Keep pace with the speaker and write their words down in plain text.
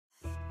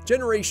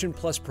Generation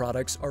Plus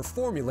products are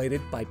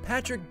formulated by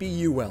Patrick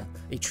Buehl,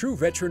 a true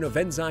veteran of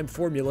enzyme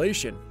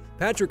formulation.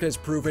 Patrick has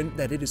proven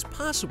that it is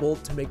possible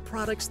to make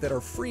products that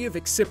are free of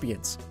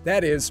excipients.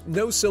 That is,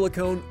 no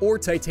silicone or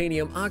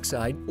titanium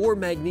oxide or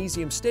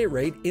magnesium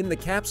stearate in the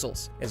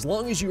capsules, as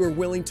long as you are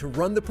willing to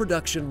run the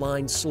production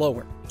line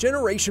slower.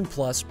 Generation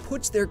Plus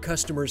puts their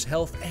customers'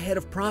 health ahead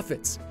of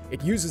profits.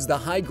 It uses the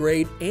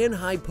high-grade and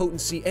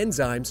high-potency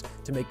enzymes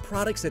to make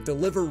products that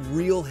deliver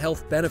real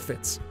health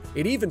benefits.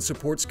 It even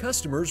supports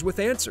customers with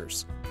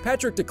answers.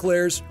 Patrick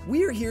declares,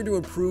 "We are here to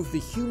improve the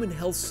human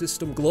health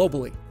system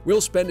globally. We'll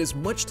spend as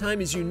much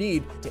time as you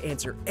need to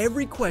answer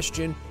every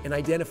question and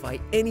identify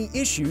any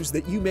issues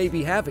that you may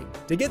be having.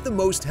 To get the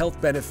most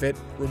health benefit,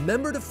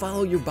 remember to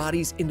follow your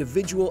body's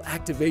individual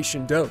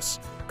activation dose.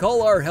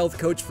 Call our health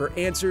coach for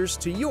answers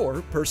to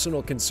your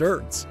personal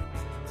concerns."